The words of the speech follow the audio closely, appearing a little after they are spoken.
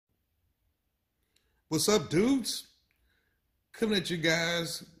What's up, dudes? Coming at you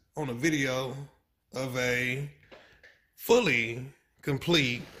guys on a video of a fully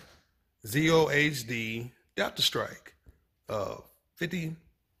complete ZOHD Dr. Strike 50mm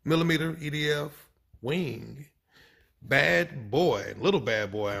EDF wing. Bad boy, little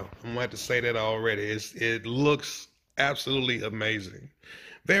bad boy. I'm gonna have to say that already. It looks absolutely amazing.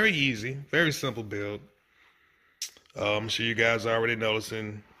 Very easy, very simple build. I'm sure you guys are already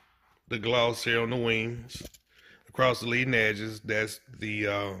noticing the gloss here on the wings, across the leading edges. That's the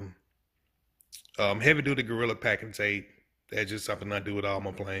heavy-duty Gorilla packing tape. That's just something I do with all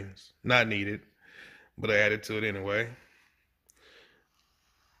my planes. Not needed, but I added to it anyway.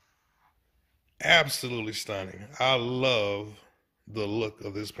 Absolutely stunning. I love the look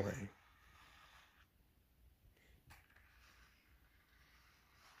of this plane.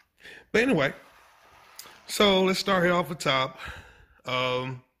 But anyway, so let's start here off the top.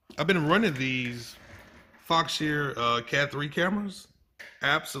 I've been running these Foxeer Cat 3 cameras.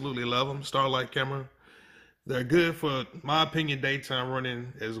 Absolutely love them. Starlight camera. They're good for, my opinion, daytime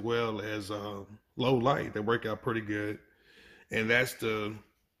running as well as low light. They work out pretty good. And that's the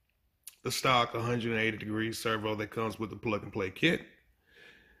stock 180 degree servo that comes with the plug and play kit.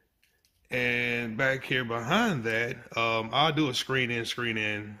 And back here behind that, I'll do a screen in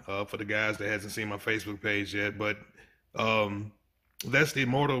for the guys that hasn't seen my Facebook page yet, but that's the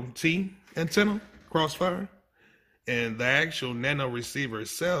Immortal T antenna, Crossfire. And the actual Nano receiver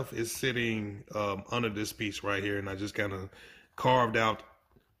itself is sitting under this piece right here. And I just kind of carved out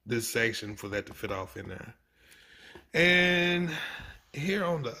this section for that to fit off in there. And here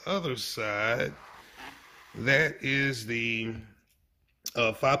on the other side, that is the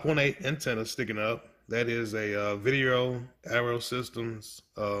 5.8 antenna sticking up. That is a Video Arrow Systems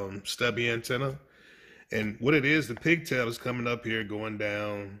stubby antenna. And what it is, the pigtail is coming up here, going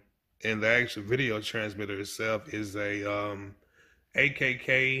down, and the actual video transmitter itself is a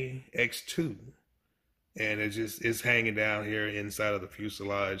Akk X2, and it's hanging down here inside of the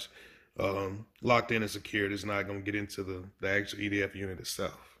fuselage, locked in and secured. It's not going to get into the actual EDF unit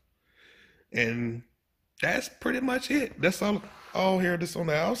itself. And that's pretty much it. That's all here that's on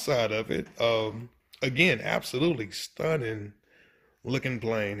the outside of it. Again, absolutely stunning looking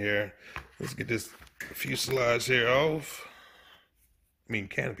plane here. Let's get this fuselage here off. I mean,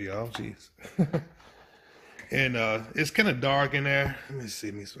 canopy off, jeez. And it's kind of dark in there. Let me see,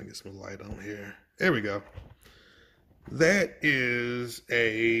 let me get some light on here. There we go. That is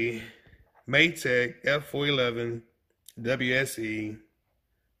a Matek F411-WSE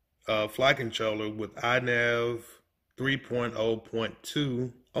flight controller with INAV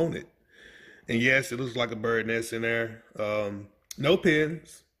 3.0.2 on it. And yes, it looks like a bird nest in there. No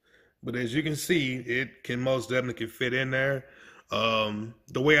pins, but as you can see, it can most definitely fit in there. The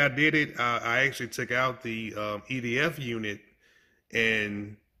way I did it, I actually took out the EDF unit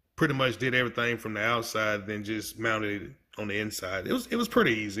and pretty much did everything from the outside, then just mounted it on the inside. It was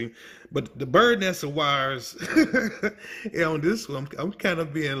pretty easy. But the bird nest of wires, yeah, on this one, I'm kind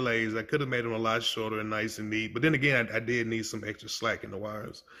of being lazy. I could have made them a lot shorter and nice and neat. But then again, I did need some extra slack in the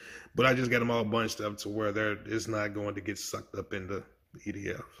wires. But I just got them all bunched up to where it's not going to get sucked up into the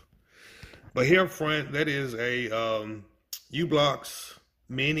EDF. But here up front, that is a U-Blocks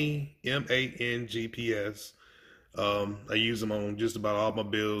Mini M8N GPS. I use them on just about all my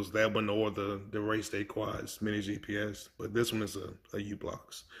builds. That one or the Race Day Quads Mini GPS. But this one is a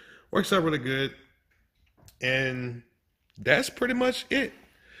U-Blocks. Works out really good. And that's pretty much it.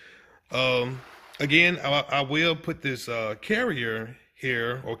 Again, I will put this carrier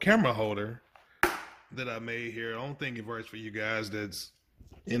here, or camera holder, that I made here. I don't think it works for you guys that's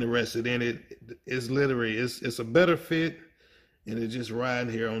interested in it. It's literally, it's a better fit, and it's just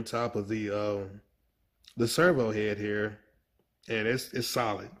riding here on top of the servo head here, and it's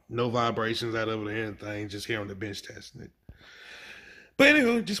solid. No vibrations out of it or anything, just here on the bench testing it. But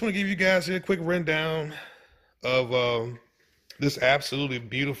anywho, just want to give you guys here a quick rundown of this absolutely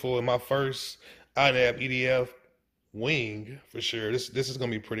beautiful, and my first INAV EDF wing for sure. This is gonna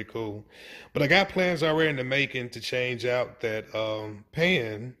be pretty cool. But I got plans already in the making to change out that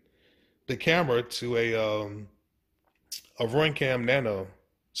pan, the camera, to a Runcam Nano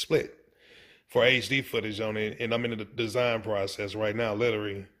split for HD footage on it, and I'm in the design process right now,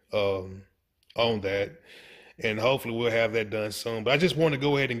 literally on that, and hopefully we'll have that done soon. But I just want to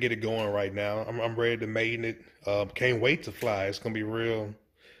go ahead and get it going right now. I'm ready to maiden it. Can't wait to fly. It's gonna be real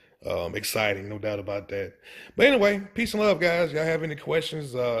exciting, no doubt about that. But anyway, peace and love, guys. Y'all have any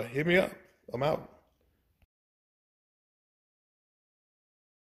questions, hit me up. I'm out.